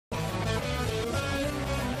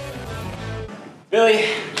Billy,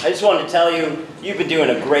 I just wanted to tell you, you've been doing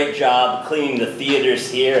a great job cleaning the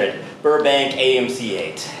theaters here at Burbank AMC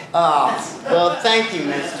 8. Oh, well, thank you,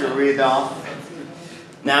 Mr. Rudolph.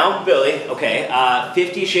 Now, Billy, okay,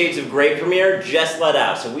 50 Shades of Grey premiere just let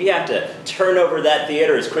out, so we have to turn over that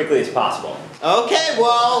theater as quickly as possible. Okay,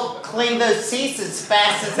 well, clean those seats as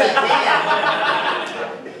fast as I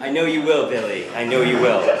can. I know you will, Billy. I know you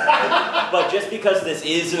will. But just because this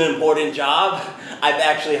is an important job, I've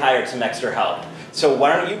actually hired some extra help. So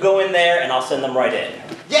why don't you go in there and I'll send them right in.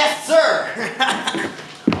 Yes, sir!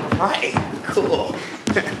 All right, cool.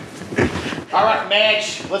 All right,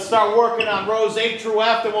 Madge, let's start working on rows 8 through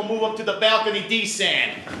F, then we'll move up to the balcony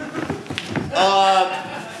D-sand.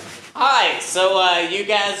 Hi, so, you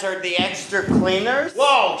guys are the extra cleaners?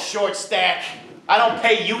 Whoa, short stack. I don't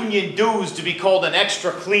pay union dues to be called an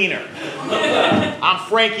extra cleaner. I'm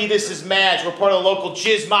Frankie, this is Madge. We're part of the local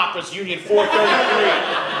Jizz Moppers, Union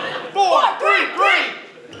 433.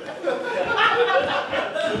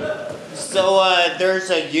 433! So, there's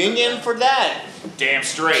a union for that? Damn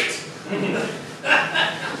straight.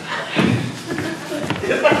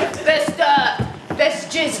 Best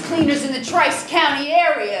jizz cleaners in the Trice County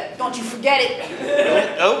area. Don't you forget it.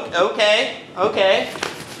 Oh, okay.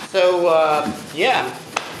 So, yeah.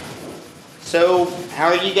 So, how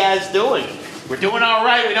are you guys doing? We're doing all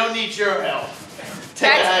right. We don't need your help.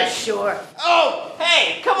 That's for sure. Oh,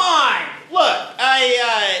 hey, come on. Look,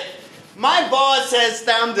 my boss has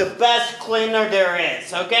found the best cleaner there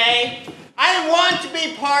is, okay? I want to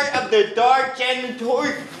be part of the dark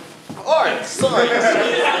janitorial. Oh, sorry.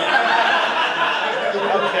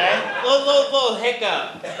 Okay. Little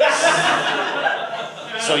hiccup.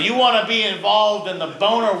 So you want to be involved in the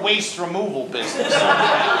boner waste removal business?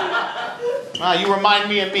 You remind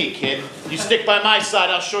me of me, kid. You stick by my side,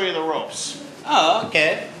 I'll show you the ropes. Oh,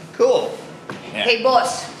 okay. Cool. Yeah. Hey,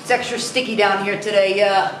 boss, it's extra sticky down here today.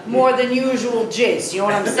 More than usual jizz, you know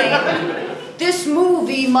what I'm saying? This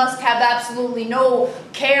movie must have absolutely no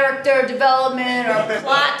character development or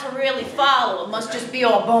plot to really follow. It must just be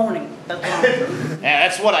all boning. Yeah,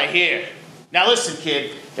 that's what I hear. Now listen,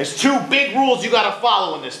 kid, there's 2 big rules you gotta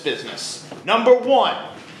follow in this business. Number 1,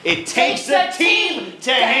 it takes a team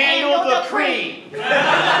to handle the cream.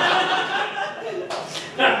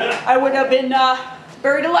 I would have been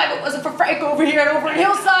buried alive if it wasn't for Frank over here and over in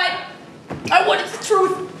Hillside. I would, it's the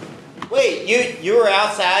truth. Wait, you were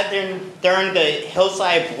outside during the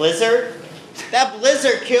Hillside blizzard? That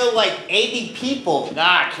blizzard killed like 80 people.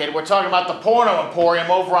 Nah, kid, we're talking about the porno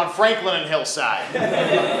emporium over on Franklin and Hillside.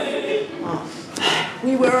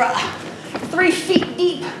 We were 3 feet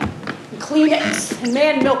deep in Kleenex and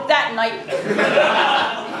man milk that night.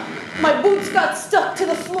 My boots got stuck to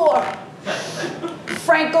the floor.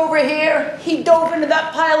 Frank over here, he dove into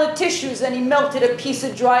that pile of tissues and he melted a piece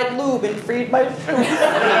of dried lube and freed my food.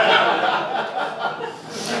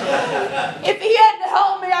 If he hadn't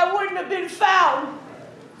helped me, I wouldn't have been found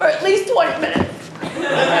for at least 20 minutes.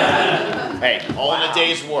 Hey, all in a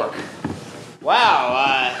day's work.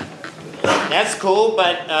 Wow, that's cool,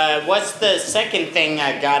 but what's the second thing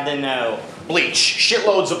I gotta know? Bleach.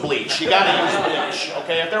 Shitloads of bleach. You gotta use bleach,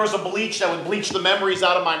 okay? If there was a bleach that would bleach the memories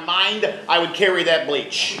out of my mind, I would carry that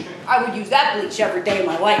bleach. I would use that bleach every day of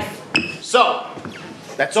my life. So,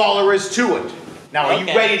 that's all there is to it. Now, are you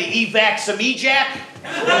Okay. ready to evac some ejac?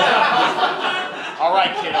 All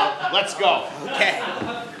right, kiddo, let's go. Okay.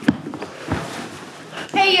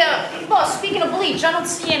 Hey, boss, speaking of bleach, I don't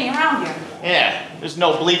see any around here. Yeah, there's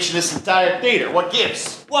no bleach in this entire theater. What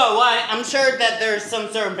gives? Whoa, I'm sure that there's some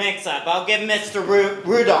sort of mix-up. I'll get Mr.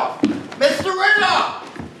 Rudolph. Mr. Rudolph!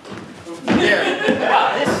 Here.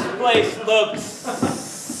 Wow, this place looks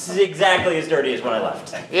exactly as dirty as when I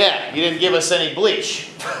left. Yeah, you didn't give us any bleach.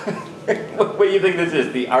 What do you think this is,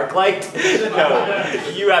 the arc light? No,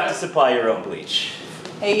 you have to supply your own bleach.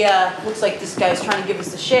 Hey, looks like this guy's trying to give us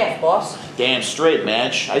the shaft, boss. Damn straight,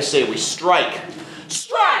 Madge. I say we strike.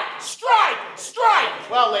 Strike! Strike! Strike!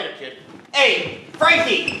 Well, later, kid. Hey,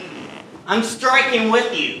 Frankie! I'm striking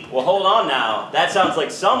with you. Well, hold on now. That sounds like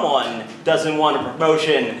someone doesn't want a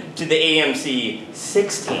promotion to the AMC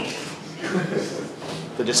 16.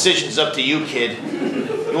 The decision's up to you, kid.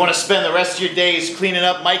 You want to spend the rest of your days cleaning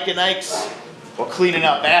up Mike and Ike's, or cleaning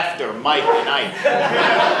up after Mike and Ike?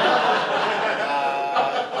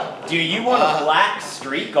 Do you want a black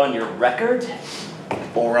streak on your record?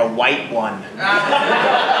 Or a white one?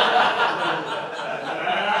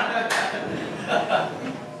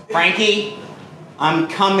 Frankie, I'm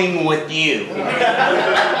coming with you.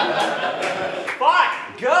 Fine,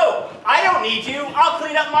 go. I don't need you. I'll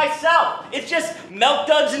clean up myself. It's just milk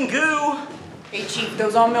duds and goo. Hey, Chief,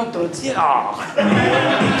 those are milk duds. Aw.